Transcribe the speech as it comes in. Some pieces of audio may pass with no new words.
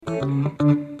Hello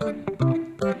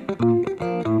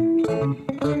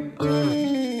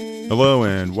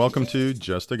and welcome to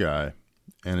Just a Guy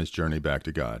and his journey back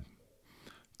to God.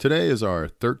 Today is our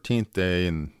 13th day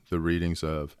in the readings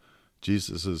of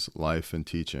Jesus' life and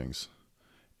teachings,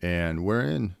 and we're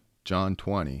in John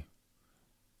 20.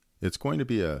 It's going to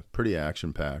be a pretty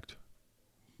action-packed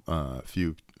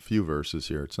few verses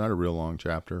here. It's not a real long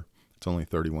chapter. It's only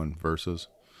 31 verses,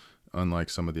 unlike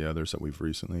some of the others that we've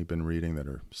recently been reading that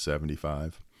are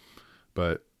 75.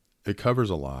 But it covers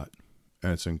a lot,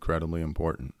 and it's incredibly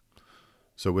important.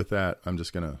 So with that, I'm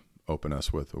just going to open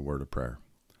us with a word of prayer.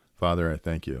 Father, I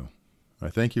thank you. I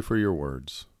thank you for your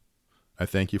words. I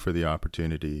thank you for the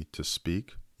opportunity to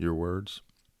speak your words.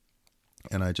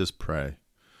 And I just pray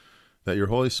that your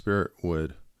Holy Spirit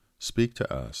would speak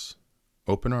to us,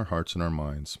 open our hearts and our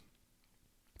minds,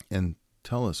 and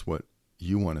tell us what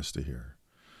you want us to hear.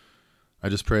 I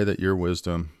just pray that your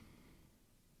wisdom,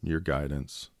 your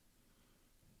guidance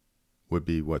would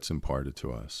be what's imparted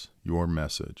to us, your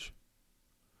message,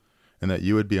 and that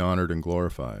you would be honored and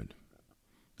glorified,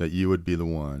 that you would be the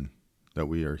one that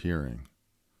we are hearing,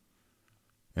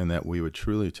 and that we would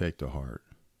truly take to heart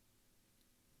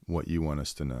what you want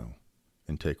us to know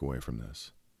and take away from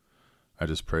this. I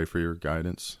just pray for your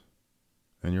guidance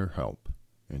and your help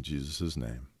in Jesus'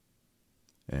 name.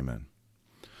 Amen.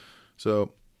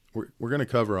 So we're going to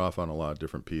cover off on a lot of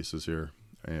different pieces here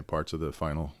and parts of the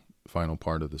final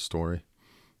part of the story,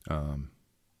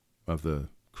 of the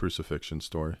crucifixion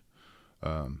story.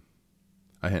 I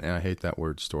hate that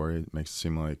word story. It makes it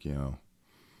seem like,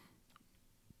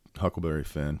 Huckleberry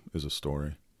Finn is a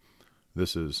story.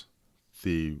 This is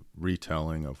the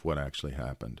retelling of what actually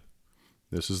happened.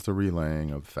 This is the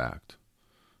relaying of fact.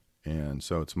 And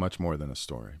so it's much more than a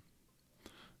story.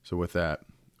 So with that,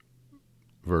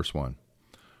 verse 1.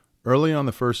 Early on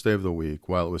the first day of the week,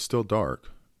 while it was still dark,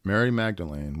 Mary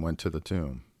Magdalene went to the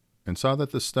tomb and saw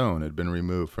that the stone had been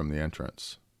removed from the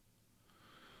entrance.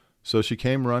 So she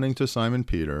came running to Simon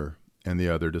Peter and the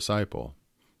other disciple,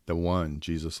 the one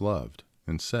Jesus loved,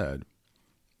 and said,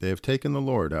 "They have taken the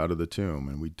Lord out of the tomb,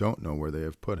 and we don't know where they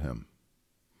have put him."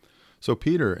 So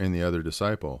Peter and the other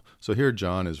disciple, so here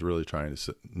John is really trying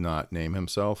to not name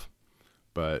himself,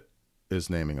 but is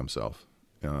naming himself.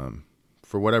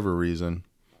 For whatever reason,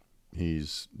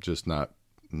 he's just not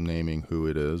naming who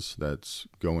it is that's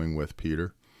going with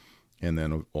Peter, and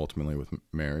then ultimately with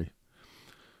Mary.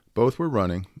 Both were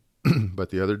running,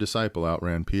 but the other disciple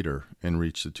outran Peter and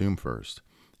reached the tomb first.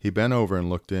 He bent over and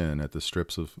looked in at the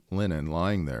strips of linen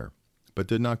lying there, but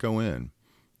did not go in.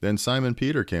 Then Simon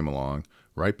Peter came along,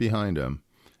 right behind him,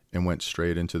 and went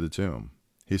straight into the tomb.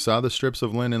 He saw the strips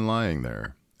of linen lying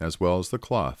there, as well as the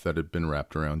cloth that had been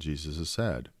wrapped around Jesus'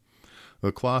 head.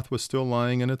 The cloth was still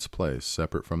lying in its place,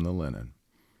 separate from the linen.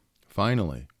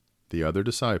 Finally, the other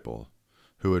disciple,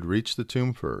 who had reached the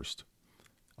tomb first,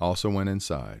 also went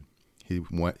inside.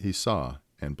 He saw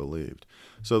and believed.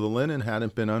 So the linen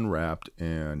hadn't been unwrapped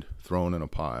and thrown in a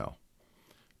pile.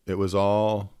 It was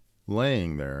all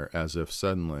laying there as if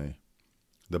suddenly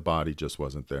the body just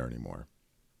wasn't there anymore.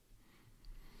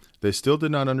 They still did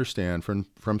not understand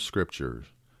from Scripture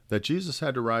that Jesus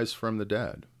had to rise from the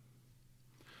dead.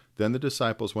 Then the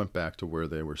disciples went back to where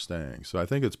they were staying. So I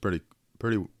think it's pretty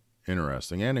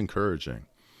interesting and encouraging.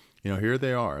 Here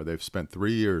they are. They've spent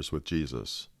 3 years with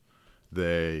Jesus.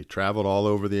 They traveled all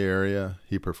over the area.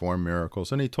 He performed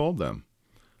miracles, and he told them,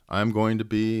 "I'm going to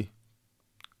be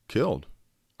killed.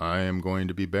 I am going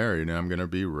to be buried, and I'm going to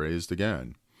be raised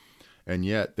again." And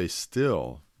yet they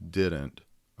still didn't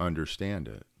understand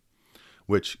it,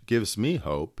 which gives me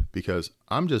hope because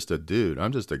I'm just a dude.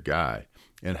 I'm just a guy.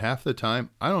 And half the time,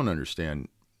 I don't understand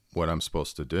what I'm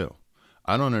supposed to do.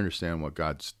 I don't understand what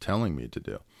God's telling me to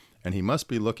do. And he must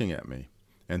be looking at me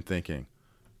and thinking,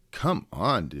 "Come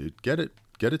on, dude, get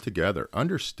it together.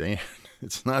 Understand.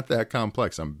 It's not that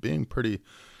complex." I'm being pretty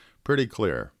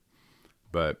clear.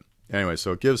 But anyway,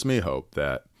 so it gives me hope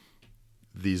that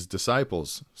these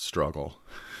disciples struggle.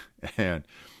 And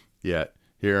yet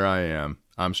here I am.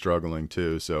 I'm struggling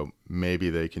too. So maybe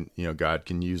they can, God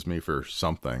can use me for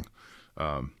something.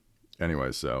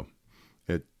 Anyway, so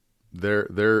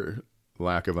their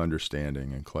lack of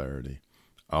understanding and clarity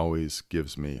always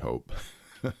gives me hope.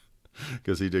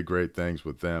 Because he did great things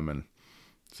with them, and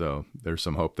so there's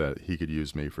some hope that he could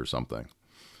use me for something.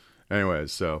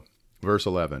 Anyways, so verse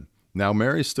 11. Now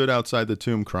Mary stood outside the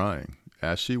tomb crying.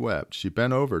 As she wept, she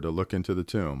bent over to look into the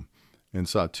tomb and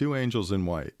saw 2 angels in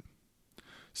white,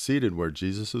 seated where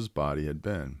Jesus' body had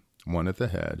been, one at the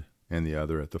head and the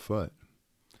other at the foot.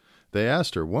 They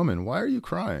asked her, "Woman, why are you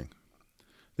crying?"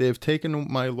 "They have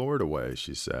taken my Lord away,"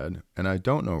 she said, "and I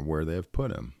don't know where they have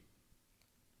put him."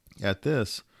 At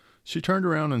this, she turned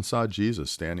around and saw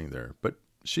Jesus standing there, but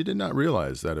she did not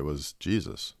realize that it was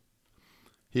Jesus.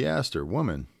 He asked her,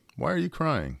 "Woman, why are you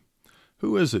crying?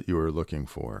 Who is it you are looking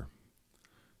for?"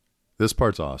 This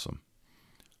part's awesome.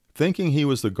 Thinking he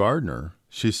was the gardener,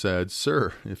 she said,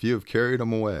 "Sir, if you have carried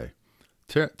him away,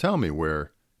 tell me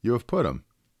where you have put him,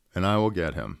 and I will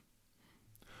get him."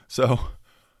 So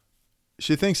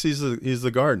she thinks he's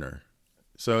the gardener.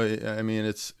 So, I mean,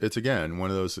 it's again, one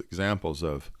of those examples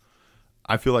of,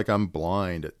 I feel like I'm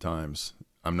blind at times.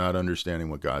 I'm not understanding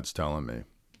what God's telling me.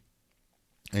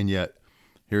 And yet,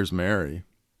 here's Mary.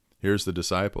 Here's the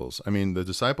disciples. I mean, the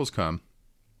disciples come,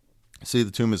 see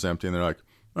the tomb is empty, and they're like,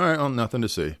 "All right, well, nothing to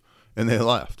see." And they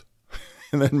left.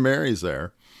 And then Mary's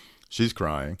there. She's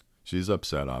crying. She's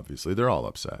upset, obviously. They're all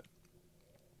upset.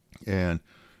 And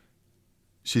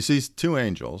she sees two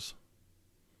angels.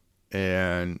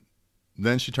 And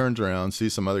then she turns around,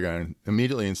 sees some other guy, and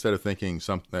immediately, instead of thinking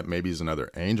something that maybe is another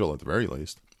angel at the very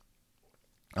least,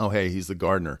 oh, hey, he's the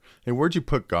gardener. Hey, where'd you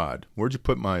put God? Where'd you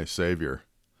put my Savior?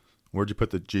 Where'd you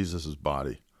put Jesus's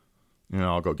body?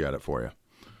 I'll go get it for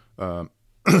you.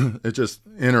 It's just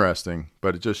interesting,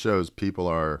 but it just shows people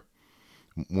are,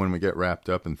 when we get wrapped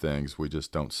up in things, we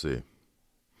just don't see.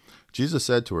 Jesus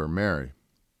said to her, "Mary."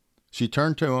 She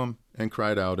turned to him and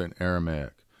cried out in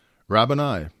Aramaic,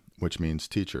 "Rabboni," which means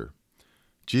teacher.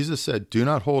 Jesus said, "Do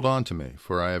not hold on to me,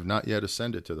 for I have not yet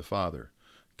ascended to the Father.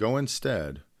 Go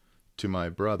instead to my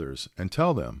brothers and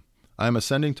tell them, I am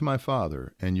ascending to my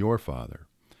Father and your Father,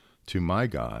 to my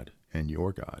God and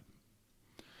your God."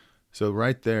 So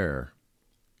right there,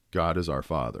 God is our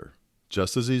Father.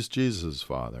 Just as he's Jesus'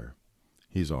 Father,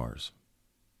 he's ours.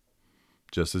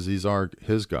 Just as he's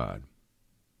his God,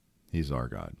 he's our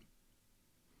God.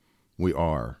 We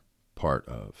are part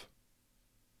of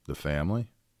the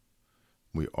family.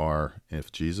 We are,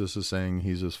 if Jesus is saying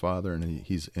he's his Father and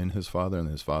he's in his Father and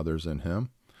his Father's in him,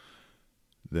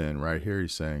 then right here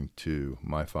he's saying to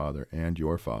my Father and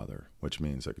your Father, which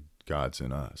means that God's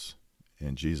in us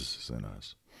and Jesus is in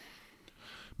us.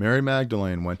 Mary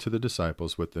Magdalene went to the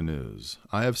disciples with the news,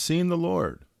 "I have seen the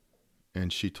Lord."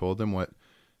 And she told them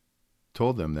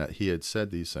that he had said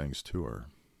these things to her.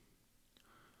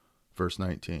 Verse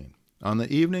 19. On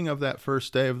the evening of that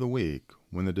first day of the week,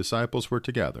 when the disciples were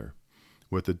together,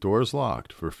 with the doors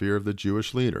locked for fear of the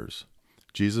Jewish leaders,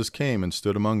 Jesus came and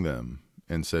stood among them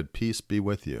and said, "Peace be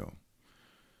with you."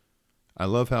 I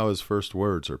love how his first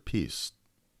words are peace.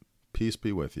 Peace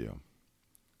be with you.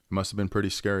 It must have been pretty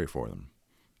scary for them.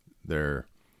 Their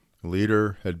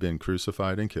leader had been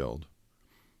crucified and killed.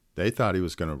 They thought he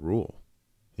was going to rule.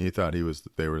 He thought he was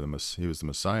the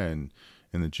Messiah in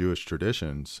the Jewish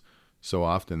traditions. So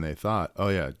often they thought, oh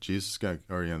yeah,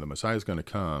 the Messiah is going to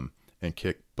come and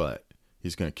kick butt.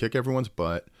 He's going to kick everyone's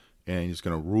butt, and he's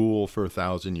going to rule for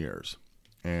 1,000 years.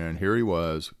 And here he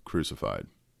was, crucified.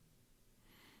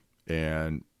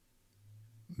 And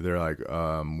they're like,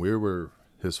 we were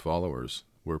his followers.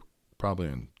 We're probably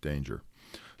in danger.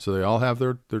 So they all have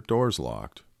their doors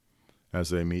locked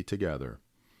as they meet together.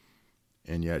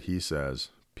 And yet he says,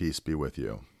 "Peace be with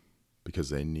you," because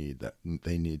they need that.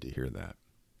 They need to hear that.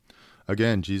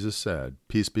 Again, Jesus said,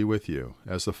 "Peace be with you.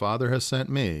 As the Father has sent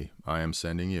me, I am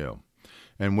sending you."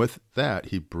 And with that,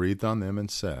 he breathed on them and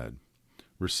said,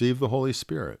 "Receive the Holy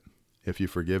Spirit. If you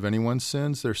forgive anyone's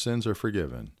sins, their sins are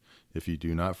forgiven. If you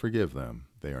do not forgive them,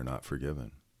 they are not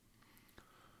forgiven."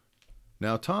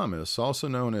 Now Thomas, also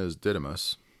known as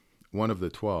Didymus, one of the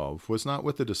 12, was not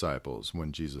with the disciples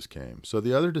when Jesus came. So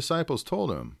the other disciples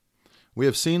told him, "We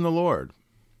have seen the Lord."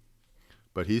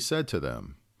 But he said to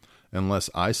them, "Unless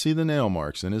I see the nail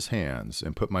marks in his hands,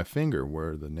 and put my finger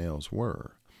where the nails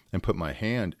were, and put my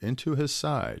hand into his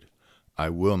side, I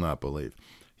will not believe."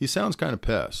 He sounds kind of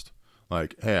pissed.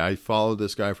 Like, hey, I followed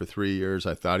this guy for 3 years.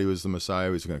 I thought he was the Messiah.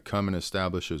 He was going to come and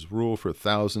establish his rule for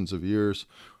thousands of years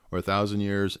or 1,000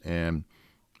 years. And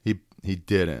he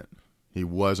didn't. He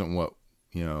wasn't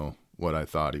what I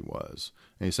thought he was.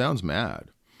 And he sounds mad.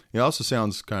 He also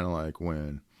sounds kind of like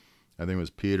when, I think it was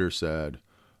Peter said,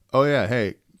 "Oh yeah,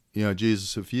 hey,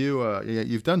 Jesus, if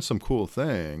you've done some cool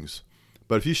things,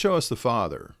 but if you show us the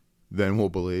Father, then we'll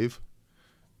believe."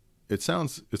 It's kind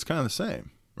of the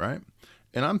same, right?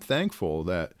 And I'm thankful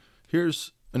that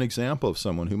here's an example of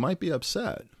someone who might be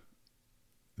upset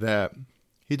that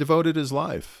he devoted his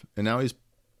life and now he's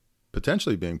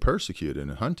potentially being persecuted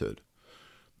and hunted.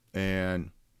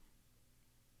 And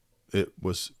it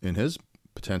was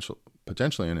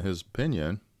potentially in his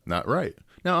opinion, not right.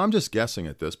 Now, I'm just guessing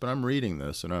at this, but I'm reading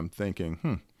this and I'm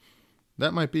thinking,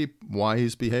 that might be why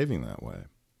he's behaving that way.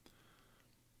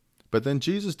 But then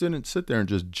Jesus didn't sit there and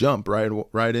just jump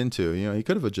right into, he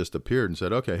could have just appeared and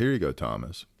said, okay, here you go,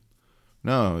 Thomas.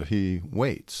 No, he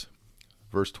waits.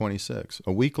 Verse 26,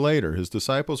 a week later, his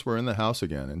disciples were in the house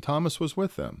again, and Thomas was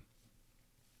with them.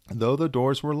 Though the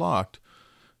doors were locked,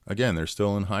 again, they're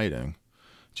still in hiding,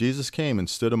 Jesus came and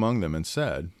stood among them and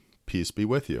said, peace be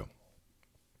with you.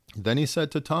 Then he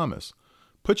said to Thomas,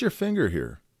 put your finger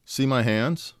here. See my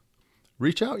hands?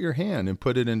 Reach out your hand and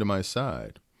put it into my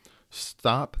side.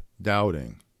 Stop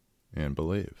doubting and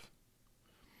believe.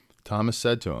 Thomas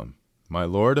said to him, my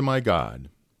Lord and my God.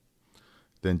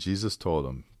 Then Jesus told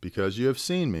him, because you have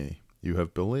seen me, you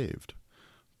have believed.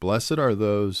 Blessed are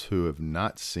those who have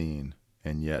not seen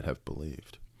and yet have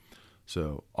believed.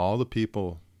 So all the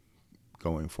people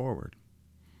going forward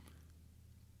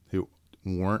who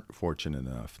weren't fortunate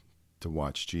enough to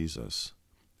watch Jesus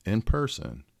in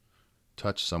person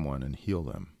touch someone and heal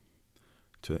them,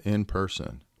 to in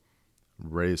person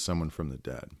raise someone from the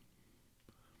dead,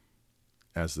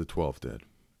 as the 12 did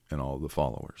and all the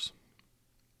followers.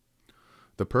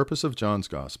 The purpose of John's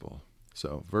gospel.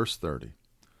 So, verse 30.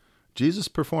 Jesus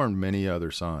performed many other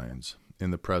signs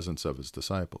in the presence of his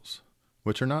disciples,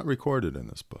 which are not recorded in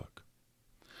this book.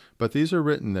 But these are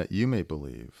written that you may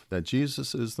believe that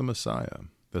Jesus is the Messiah,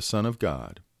 the Son of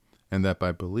God, and that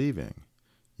by believing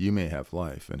you may have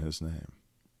life in his name.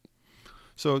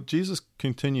 So Jesus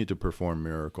continued to perform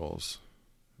miracles,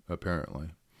 apparently.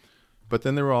 But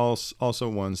then there were also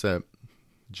ones that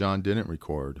John didn't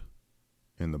record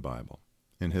in the Bible,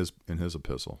 in his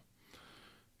epistle.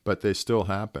 But they still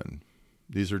happen.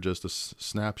 These are just a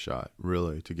snapshot,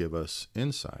 really, to give us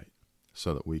insight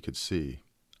so that we could see,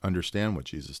 understand what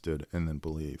Jesus did, and then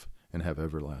believe and have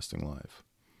everlasting life.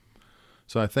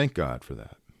 So I thank God for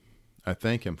that. I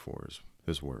thank him for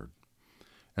his word.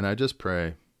 And I just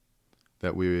pray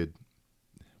that we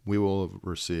will have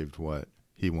received what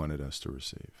he wanted us to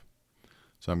receive.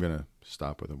 So I'm going to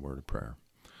stop with a word of prayer.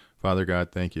 Father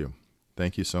God, thank you.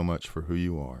 Thank you so much for who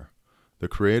you are, the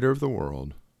creator of the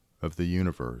world, of the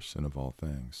universe, and of all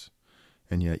things.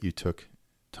 And yet you took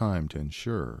time to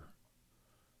ensure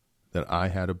that I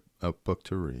had a book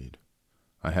to read,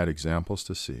 I had examples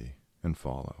to see and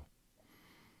follow,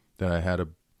 that I had a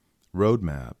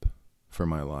roadmap for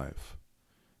my life,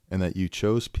 and that you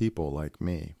chose people like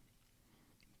me,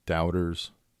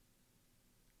 doubters,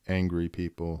 angry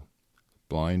people,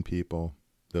 blind people,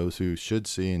 those who should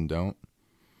see and don't,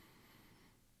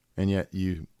 and yet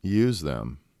you use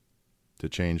them to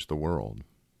change the world.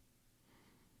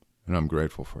 And I'm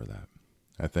grateful for that.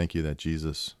 I thank you that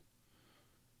Jesus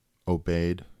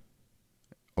obeyed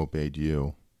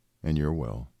you and your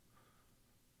will,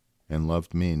 and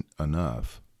loved me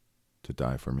enough to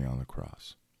die for me on the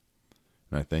cross.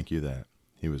 And I thank you that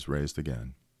he was raised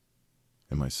again,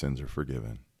 and my sins are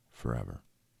forgiven forever.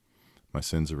 My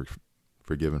sins are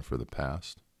forgiven for the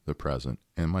past, the present,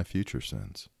 and my future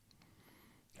sins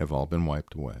have all been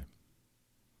wiped away.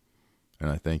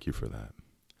 And I thank you for that.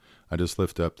 I just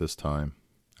lift up this time.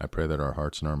 I pray that our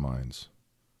hearts and our minds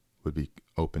would be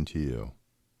open to you.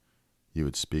 You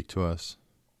would speak to us,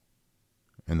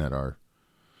 and that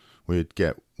we would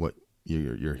get what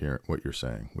you're hearing, what you're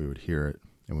saying. We would hear it,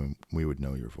 and we would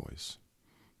know your voice.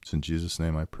 It's in Jesus'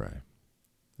 name I pray.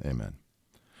 Amen.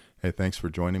 Hey, thanks for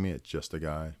joining me at Just a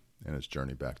Guy and his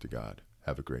journey back to God.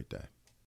 Have a great day.